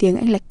 tiếng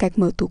anh lạch cạch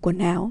mở tủ quần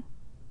áo.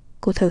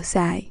 Cô thở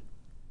dài.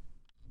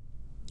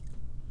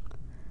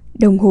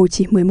 Đồng hồ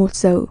chỉ 11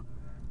 giờ.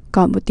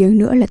 Còn 1 tiếng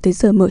nữa là tới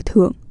giờ mở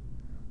thưởng.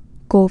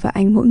 Cô và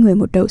anh mỗi người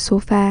một đầu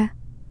sofa.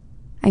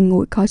 Anh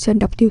ngồi co chân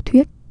đọc tiểu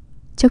thuyết.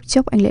 Chốc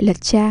chốc anh lại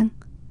lật trang.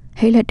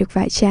 Hễ lật được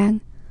vài trang,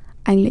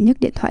 anh lại nhấc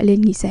điện thoại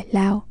lên nghỉ giải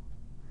lao.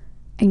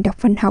 Anh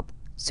đọc văn học,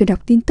 rồi đọc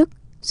tin tức,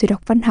 rồi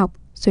đọc văn học,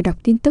 rồi đọc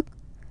tin tức.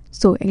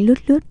 Rồi anh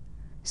lướt lướt,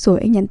 rồi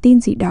anh nhắn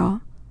tin gì đó.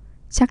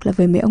 Chắc là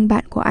với mấy ông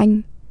bạn của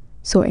anh.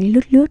 Rồi anh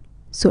lướt lướt,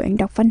 rồi anh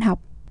đọc văn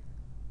học.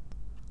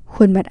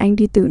 Khuôn mặt anh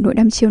đi từ nỗi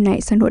đăm chiêu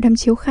này sang nỗi đăm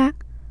chiêu khác.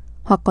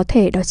 Hoặc có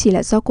thể đó chỉ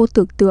là do cô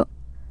tưởng tượng.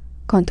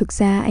 Còn thực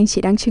ra anh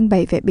chỉ đang trưng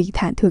bày vẻ bình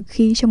thản thường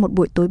khi trong một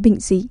buổi tối bình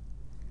dị.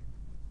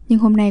 Nhưng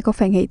hôm nay có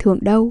phải ngày thường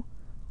đâu.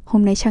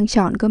 Hôm nay trăng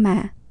tròn cơ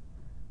mà.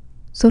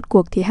 Rốt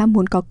cuộc thì ham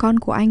muốn có con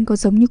của anh có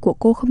giống như của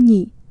cô không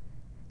nhỉ?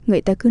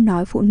 Người ta cứ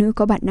nói phụ nữ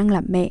có bản năng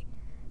làm mẹ.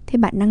 Thế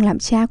bản năng làm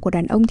cha của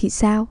đàn ông thì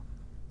sao?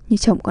 Như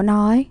chồng có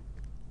nói.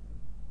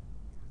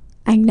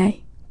 Anh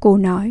này, cô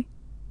nói.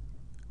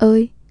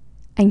 Ơi.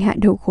 Anh hạ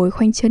đầu gối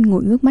khoanh chân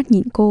ngồi ngước mắt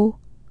nhìn cô.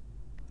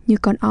 Như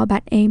con o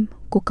bạn em.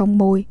 Cô cong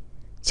môi.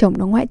 Chồng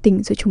nó ngoại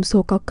tình rồi trùng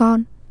số có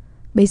con.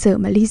 Bây giờ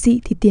mà ly dị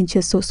thì tiền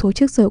trượt xổ số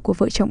trước giờ của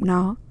vợ chồng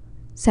nó.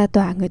 Ra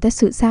tòa người ta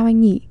xử sao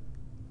anh nhỉ?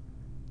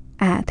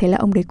 À, thế là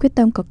ông đấy quyết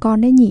tâm có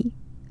con đấy nhỉ?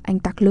 Anh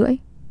tặc lưỡi.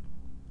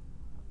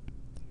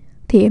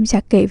 Thì em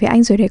chả kể với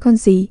anh rồi đấy còn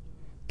gì.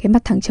 Cái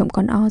mặt thằng chồng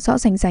con o rõ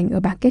rành rành ở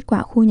bảng kết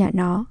quả khu nhà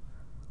nó.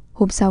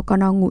 Hôm sau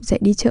con o ngủ dậy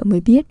đi chợ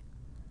mới biết.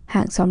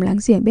 Hàng xóm láng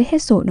giềng biết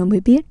hết rồi nó mới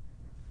biết.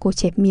 Cô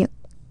chẹp miệng.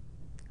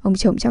 Ông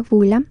chồng chắc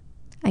vui lắm.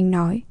 Anh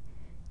nói.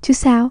 Chứ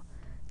sao?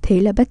 Thế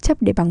là bất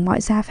chấp để bằng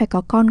mọi giá phải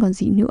có con còn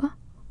gì nữa.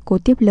 Cô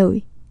tiếp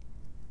lời.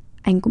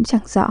 Anh cũng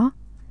chẳng rõ.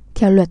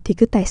 Theo luật thì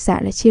cứ tài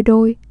sản là chia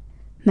đôi.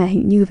 Mà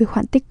hình như với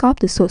khoản tích cóp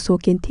từ sổ số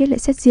kiến thiết lại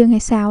xét riêng hay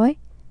sao ấy.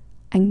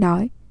 Anh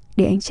nói.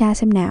 Để anh tra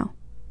xem nào.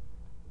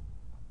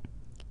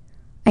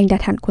 Anh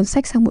đặt hẳn cuốn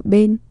sách sang một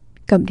bên,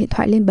 cầm điện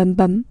thoại lên bấm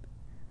bấm.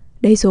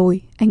 Đây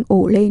rồi, anh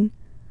ổ lên.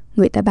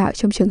 Người ta bảo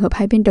trong trường hợp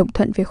hai bên đồng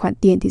thuận về khoản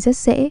tiền thì rất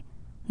dễ.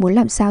 Muốn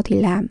làm sao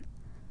thì làm.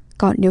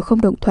 Còn nếu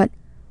không đồng thuận,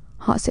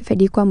 họ sẽ phải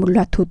đi qua một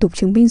loạt thủ tục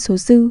chứng minh số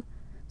dư,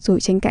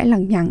 rồi tranh cãi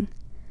lằng nhằng.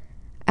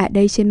 À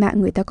đây trên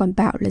mạng người ta còn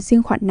bảo là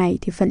riêng khoản này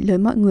thì phần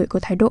lớn mọi người có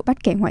thái độ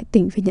bắt kẻ ngoại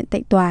tình phải nhận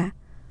tại tòa.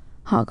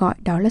 Họ gọi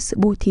đó là sự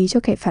bố thí cho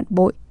kẻ phản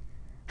bội.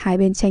 Hai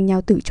bên tranh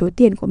nhau từ chối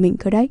tiền của mình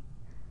cơ đấy.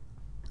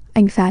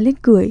 Anh phá lên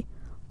cười.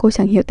 Cô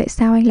chẳng hiểu tại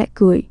sao anh lại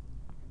cười.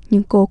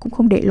 Nhưng cô cũng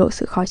không để lộ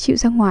sự khó chịu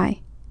ra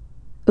ngoài.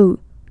 Ừ,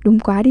 đúng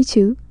quá đi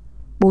chứ.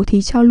 Bố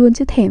thí cho luôn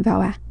chứ thèm vào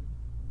à?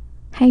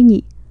 Hay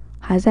nhỉ,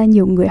 hóa ra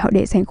nhiều người họ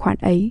để dành khoản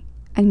ấy.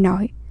 Anh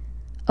nói.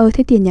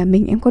 Thế tiền nhà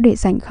mình em có để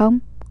dành không?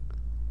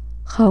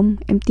 Không,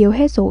 em tiêu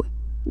hết rồi.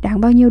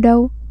 Đáng bao nhiêu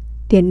đâu.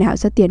 Tiền nào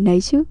ra tiền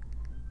nấy chứ.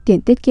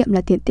 Tiền tiết kiệm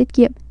là tiền tiết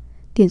kiệm.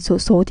 Tiền xổ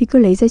số thì cứ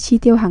lấy ra chi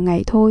tiêu hàng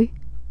ngày thôi.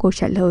 Cô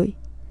trả lời.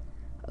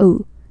 Ừ,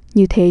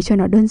 như thế cho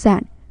nó đơn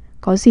giản.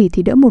 Có gì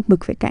thì đỡ một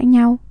mực phải cãi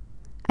nhau.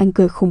 Anh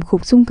cười khùng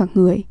khục rung cả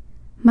người.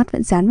 Mắt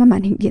vẫn dán vào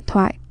màn hình điện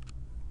thoại.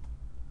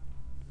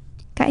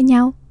 Cãi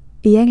nhau?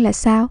 Ý anh là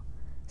sao?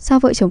 Sao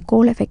vợ chồng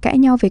cô lại phải cãi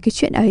nhau về cái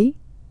chuyện ấy?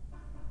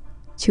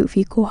 Trừ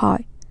phi cô hỏi,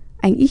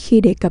 anh ít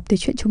khi đề cập tới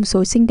chuyện chung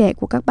số sinh đẻ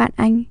của các bạn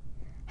anh,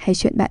 hay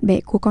chuyện bạn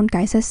bè của con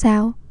cái ra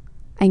sao.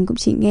 Anh cũng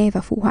chỉ nghe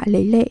và phụ họa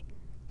lấy lệ,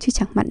 chứ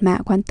chẳng mặn mà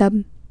quan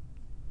tâm.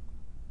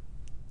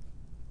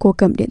 Cô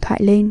cầm điện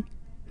thoại lên.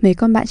 Mấy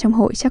con bạn trong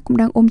hội chắc cũng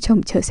đang ôm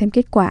chồng chờ xem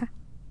kết quả.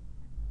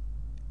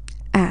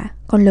 À,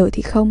 con lờ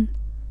thì không.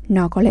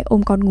 Nó có lẽ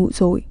ôm con ngủ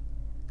rồi.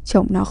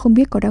 Chồng nó không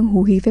biết có đang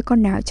hú hí với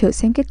con nào chờ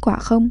xem kết quả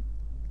không.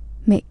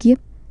 Mẹ kiếp,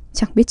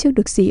 chẳng biết trước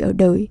được gì ở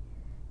đời.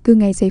 Cứ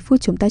ngày giây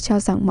phút chúng ta cho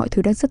rằng mọi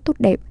thứ đang rất tốt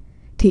đẹp,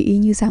 thì y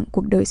như rằng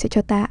cuộc đời sẽ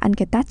cho ta ăn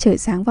cái tát trời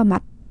sáng vào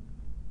mặt.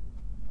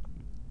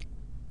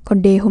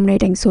 Con D hôm nay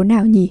đánh số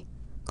nào nhỉ?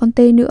 Con T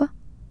nữa.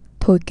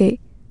 Thôi kệ,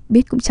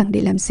 biết cũng chẳng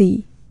để làm gì.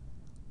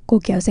 Cô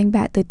kéo danh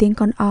bạ tới tên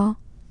con O,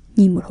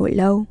 nhìn một hồi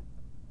lâu.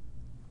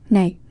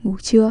 Này, ngủ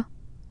chưa?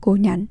 Cô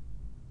nhắn.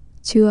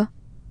 Chưa.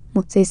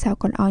 1 giây sau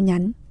con O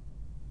nhắn.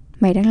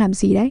 Mày đang làm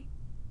gì đấy?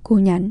 Cô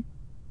nhắn.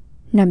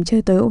 Nằm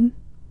chờ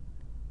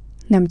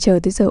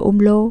tới giờ ôm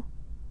lô.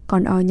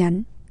 Con O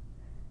nhắn.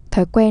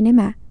 Thói quen ấy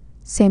mà,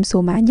 xem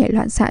số má nhảy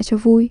loạn xạ cho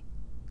vui.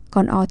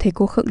 Con O thấy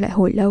cô khựng lại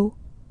hồi lâu,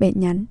 bèn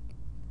nhắn.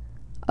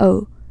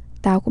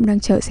 Tao cũng đang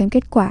chờ xem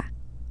kết quả.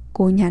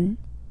 Cô nhắn.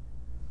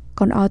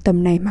 Con O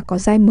tầm này mà có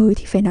giai mới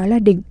thì phải nói là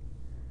đỉnh.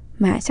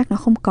 Mà chắc nó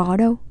không có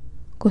đâu.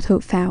 Cô thở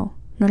phào,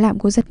 nó làm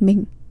cô giật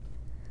mình.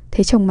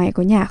 Thế chồng mày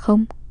có nhà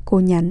không? Cô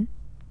nhắn.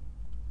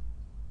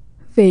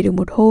 Về được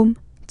một hôm,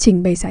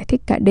 trình bày giải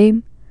thích cả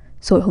đêm,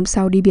 rồi hôm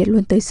sau đi biệt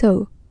luôn tới sở.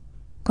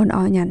 Con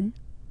O nhắn.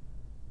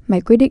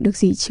 Mày quyết định được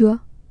gì chưa?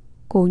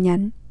 Cô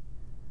nhắn.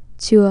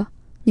 Chưa,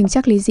 nhưng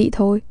chắc ly dị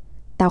thôi.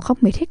 Tao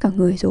khóc mệt hết cả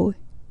người rồi.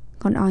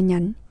 Con O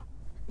nhắn.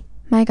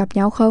 Mai gặp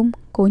nhau không?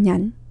 Cô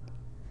nhắn.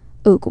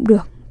 Cũng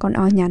được. Con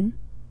O nhắn.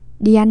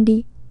 Đi ăn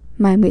đi,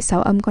 mai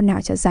 16 âm con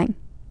nào chả rảnh.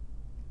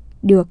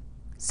 Được,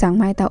 sáng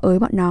mai tao ới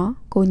bọn nó.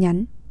 Cô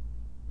nhắn.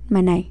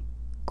 Mà này.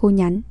 Cô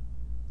nhắn.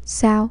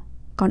 Sao?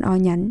 Con O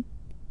nhắn.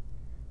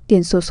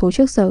 Tiền số số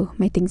trước giờ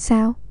mày tính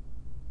sao?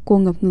 Cô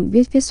ngập ngừng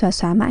viết xóa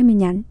xóa mãi mới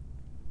nhắn.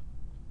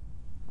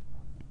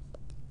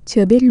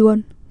 Chưa biết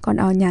luôn. Con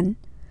O nhắn.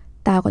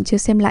 Tao còn chưa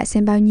xem lại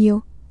xem bao nhiêu,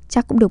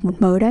 chắc cũng được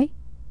 1 mớ đấy.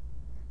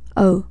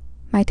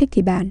 Mai thích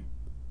thì bàn.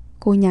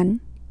 Cô nhắn.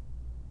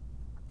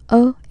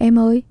 Em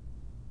ơi.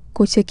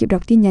 Cô chưa kịp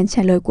đọc tin nhắn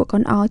trả lời của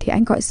con O thì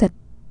anh gọi giật.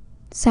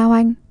 Sao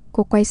anh?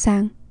 Cô quay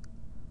sang.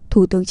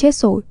 Thủ tướng chết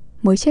rồi,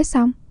 mới chết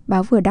xong,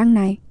 báo vừa đăng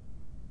này.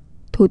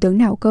 Thủ tướng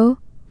nào cơ?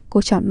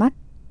 Cô tròn mắt.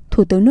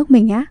 Thủ tướng nước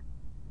mình á?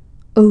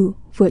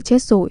 Vừa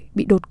chết rồi,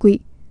 bị đột quỵ.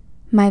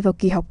 Mai vào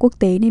kỳ họp quốc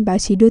tế nên báo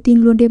chí đưa tin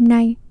luôn đêm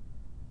nay.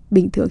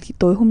 Bình thường thì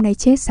tối hôm nay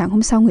chết, sáng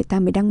hôm sau người ta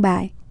mới đăng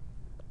bài.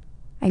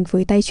 Anh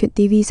với tay chuyển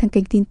tivi sang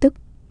kênh tin tức.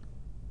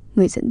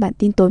 Người dẫn bản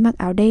tin tối mặc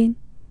áo đen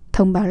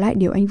thông báo lại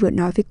điều anh vừa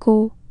nói với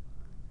cô.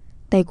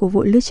 Tay cô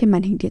vội lướt trên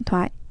màn hình điện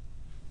thoại.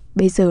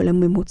 Bây giờ là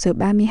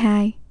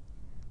 11:32.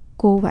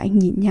 Cô và anh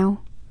nhìn nhau.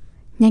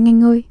 Nhanh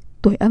anh ơi,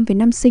 tuổi âm với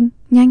năm sinh,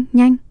 nhanh,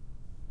 nhanh.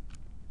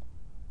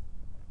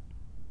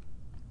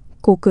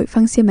 Cô cởi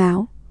phăng xiêm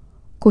áo.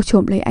 Cô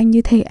trộm lấy anh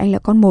như thể anh là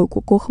con mồi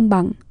của cô không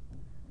bằng.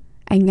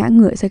 Anh ngã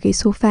ngửa ra ghế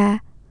sofa.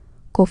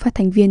 Cô phát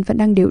thanh viên vẫn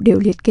đang đều đều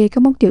liệt kê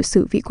các mốc tiểu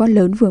sử vị quan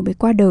lớn vừa mới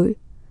qua đời.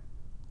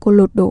 Cô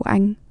lột đổ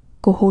anh,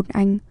 cô hôn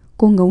anh,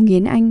 cô ngấu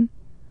nghiến anh.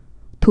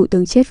 Thủ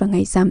tướng chết vào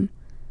ngày rằm.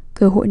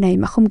 Cơ hội này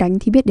mà không đánh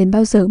thì biết đến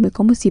bao giờ mới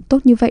có một dịp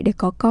tốt như vậy để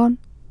có con.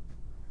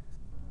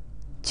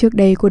 Trước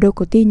đây cô đâu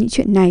có tin những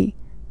chuyện này.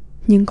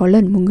 Nhưng có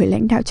lần một người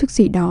lãnh đạo chức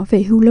gì đó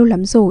về hưu lâu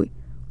lắm rồi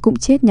cũng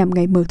chết nhằm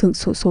ngày mở thưởng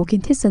xổ số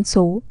kiến thiết dân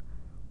số.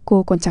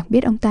 Cô còn chẳng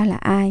biết ông ta là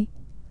ai.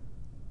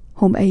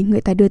 Hôm ấy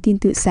người ta đưa tin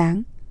từ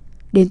sáng.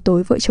 Đến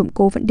tối vợ chồng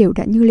cô vẫn đều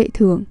đặn như lệ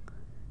thường.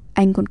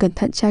 Anh còn cẩn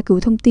thận tra cứu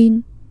thông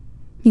tin.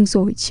 Nhưng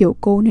rồi chiều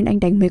cô nên anh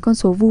đánh mấy con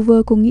số vu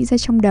vơ cô nghĩ ra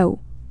trong đầu.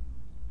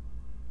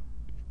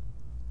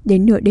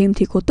 Đến nửa đêm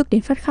thì cô tức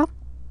đến phát khóc.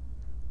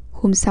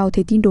 Hôm sau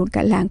thấy tin đồn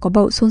cả làng có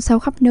bầu xôn xao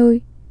khắp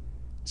nơi.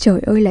 Trời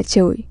ơi là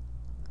trời.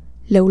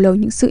 Lâu lâu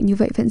những sự như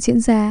vậy vẫn diễn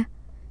ra.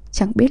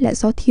 Chẳng biết là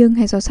do thiêng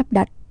hay do sắp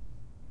đặt.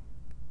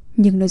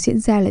 Nhưng nó diễn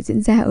ra là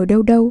diễn ra ở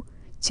đâu đâu,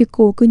 chứ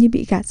cô cứ như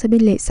bị gạt ra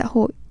bên lề xã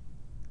hội.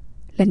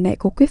 Lần này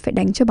cô quyết phải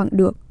đánh cho bằng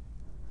được.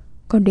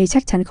 Con đấy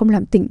chắc chắn không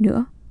làm tỉnh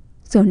nữa.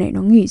 Giờ này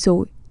nó nghỉ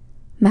rồi.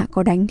 Mà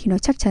có đánh thì nó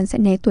chắc chắn sẽ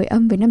né tuổi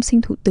âm với năm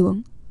sinh thủ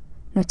tướng.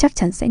 Nó chắc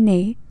chắn sẽ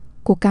né.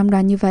 Cô cam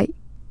đoan như vậy.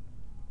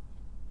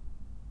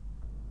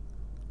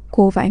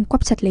 Cô và anh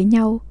quắp chặt lấy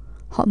nhau.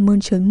 Họ mơn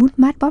trớn mút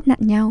mát bóp nặn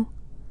nhau.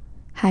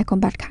 Hai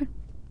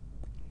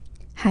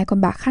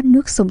con bạc khát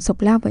nước sồng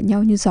sộc lao vào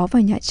nhau như gió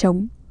vào nhà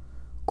trống.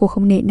 Cô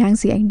không nể nang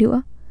gì anh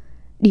nữa.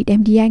 Đít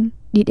em đi anh,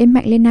 đít em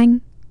mạnh lên anh.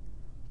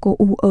 Cô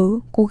ú ớ,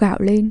 cô gào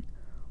lên.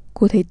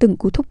 Cô thấy từng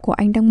cú thúc của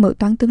anh đang mở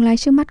toang tương lai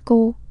trước mắt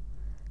cô.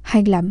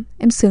 Hay lắm,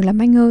 em sướng lắm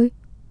anh ơi.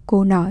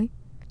 Cô nói.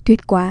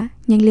 Tuyệt quá,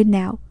 nhanh lên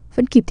nào,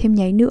 vẫn kịp thêm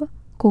nháy nữa.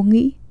 Cô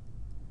nghĩ.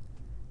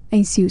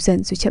 Anh xỉu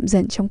dần rồi chậm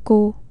dần trong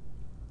cô.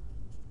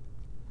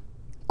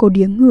 Cô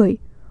điếng người.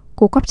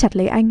 Cô quắp chặt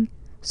lấy anh,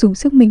 dùng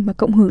sức mình mà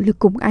cộng hưởng lực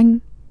cùng anh.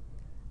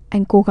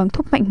 Anh cố gắng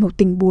thúc mạnh một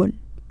tình buồn.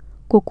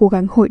 Cô cố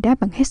gắng hồi đáp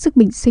bằng hết sức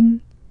bình sinh.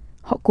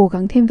 Họ cố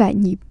gắng thêm vài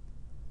nhịp.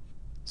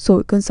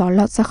 Rồi cơn gió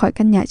lọt ra khỏi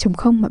căn nhà trống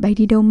không mà bay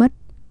đi đâu mất.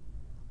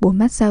 Bốn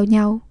mắt giao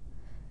nhau.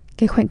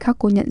 Cái khoảnh khắc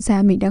cô nhận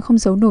ra mình đang không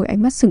giấu nổi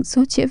ánh mắt sửng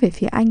sốt chĩa về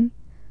phía anh.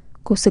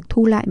 Cô sực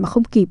thu lại mà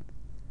không kịp.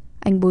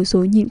 Anh bối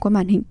rối nhìn qua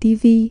màn hình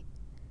tivi.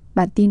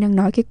 Bản tin đang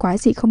nói cái quái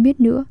gì không biết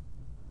nữa.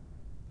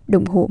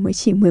 Đồng hồ mới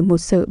chỉ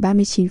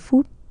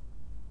 11:39.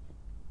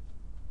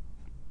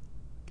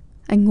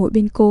 Anh ngồi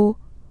bên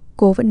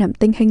cô vẫn nằm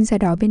tênh hênh ra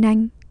đó bên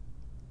anh.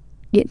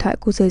 Điện thoại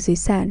cô rơi dưới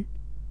sàn.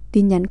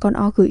 Tin nhắn con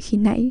O gửi khi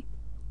nãy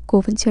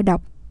cô vẫn chưa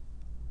đọc.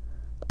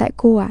 Tại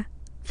cô à?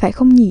 Phải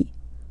không nhỉ?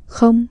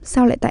 Không,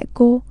 sao lại tại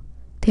cô?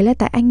 Thế là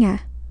tại anh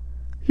à?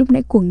 Lúc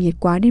nãy cuồng nhiệt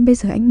quá nên bây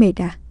giờ anh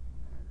mệt à?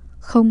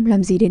 Không,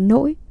 làm gì đến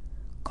nỗi.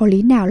 Có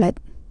lý nào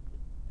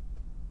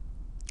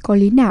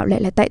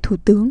lại là tại thủ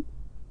tướng?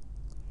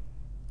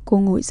 Cô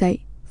ngồi dậy,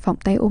 vòng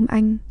tay ôm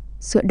anh,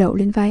 dựa đầu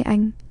lên vai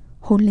anh,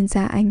 hôn lên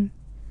da anh.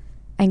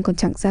 Anh còn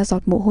chẳng ra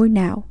giọt mồ hôi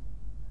nào.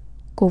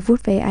 Cô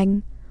vuốt ve anh.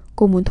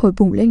 Cô muốn thổi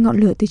bùng lên ngọn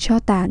lửa từ tro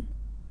tàn.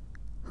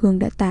 Hương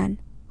đã tàn,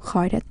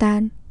 khói đã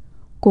tan.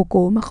 Cô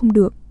cố mà không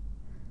được.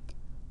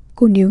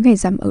 Cô níu ngày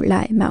rằm ở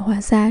lại mà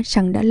hóa ra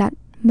trăng đã lặn,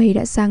 mây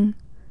đã giăng.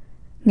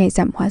 Ngày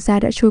rằm hóa ra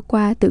đã trôi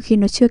qua từ khi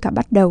nó chưa cả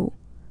bắt đầu.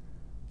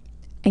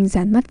 Anh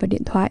dán mắt vào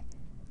điện thoại.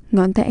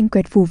 Ngón tay anh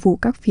quẹt vù vù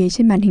các phía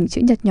trên màn hình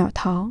chữ nhật nhỏ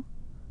thó.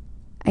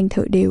 Anh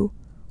thở đều.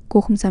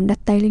 Cô không dám đặt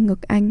tay lên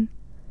ngực anh.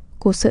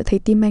 Cô sợ thấy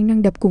tim anh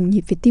đang đập cùng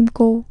nhịp với tim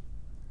cô.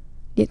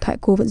 Điện thoại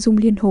cô vẫn rung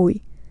liên hồi,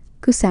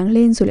 cứ sáng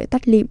lên rồi lại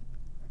tắt lịm,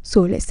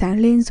 rồi lại sáng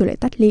lên rồi lại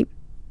tắt lịm.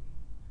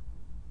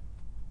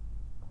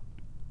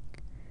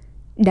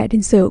 Đã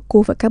đến giờ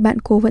cô và các bạn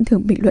cô vẫn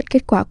thường bình luận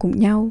kết quả cùng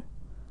nhau.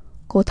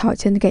 Cô thỏ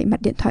chân gậy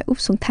mặt điện thoại úp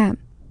xuống thảm.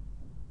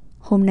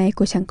 Hôm nay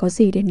cô chẳng có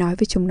gì để nói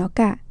với chúng nó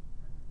cả.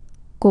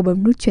 Cô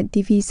bấm nút chuyển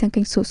tivi sang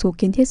kênh xổ số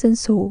kiến thiết dân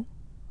số.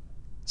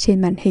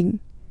 Trên màn hình,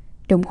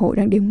 đồng hồ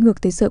đang đếm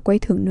ngược tới giờ quay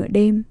thưởng nửa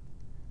đêm.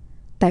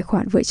 Tài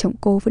khoản vợ chồng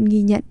cô vẫn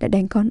ghi nhận đã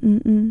đánh con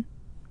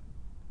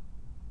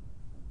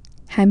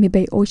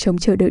 27 ô trống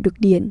chờ đợi được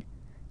điền,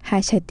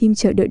 2 trái tim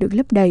chờ đợi được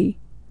lấp đầy.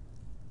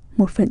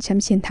 1%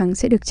 chiến thắng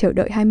sẽ được chờ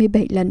đợi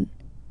 27 lần.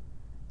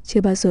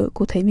 Chưa bao giờ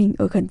cô thấy mình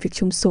ở gần việc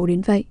trúng số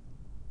đến vậy.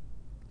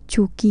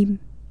 ChuKim.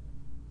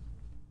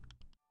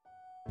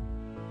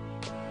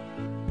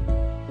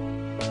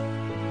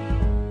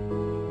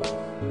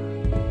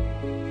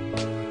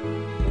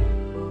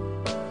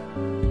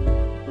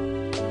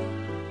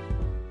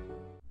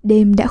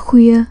 Đêm đã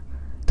khuya,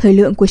 thời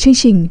lượng của chương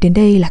trình đến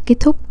đây là kết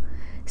thúc.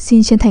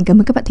 Xin chân thành cảm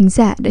ơn các bạn thính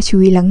giả đã chú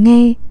ý lắng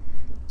nghe.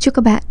 Chúc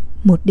các bạn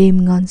một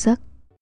đêm ngon giấc.